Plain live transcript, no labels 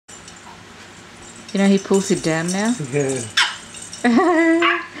You know, he pulls it down now. Yeah.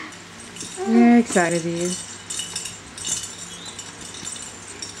 Yeah, excited he is.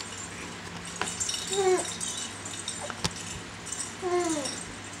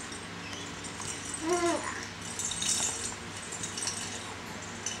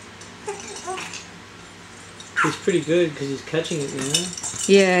 He's pretty good because he's catching it now.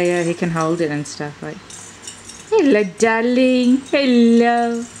 Yeah, he can hold it and stuff. Like, hello, darling.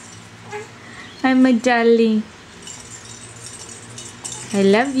 Hello. Hi, my darling. I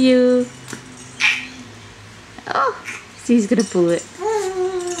love you. Oh, see, he's gonna pull it.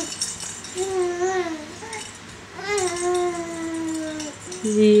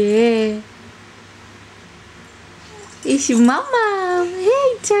 Yeah. It's your mama.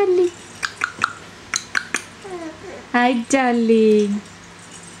 Hey, darling. Hi, darling.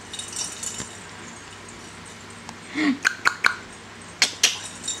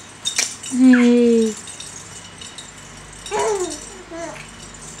 Hey.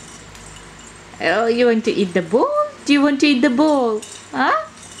 Oh, you want to eat the ball? Do you want to eat the ball? Huh?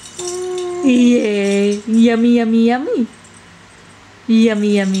 Yeah. Yummy, yummy, yummy.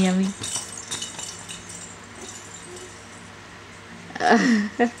 Yummy, yummy, yummy.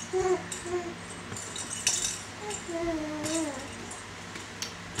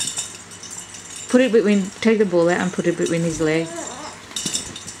 Put it between, take the ball out and put it between his legs.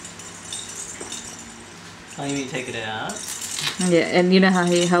 Oh, you mean take it out? Yeah, and you know how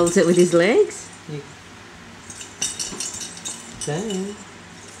he holds it with his legs? Zane.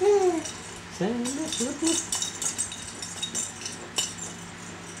 Zane, look.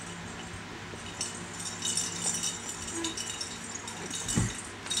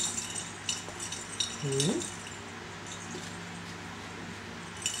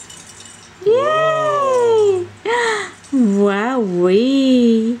 Yay!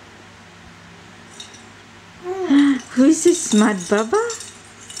 Wowee! Who's this smart baba?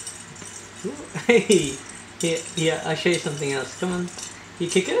 Hey! Here, I'll show you something else. Come on. You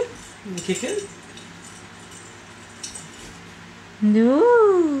kick it? You kick it?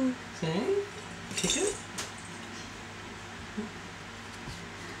 No. Zane? Kick it?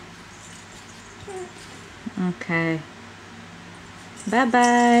 Okay.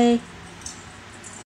 Bye-bye.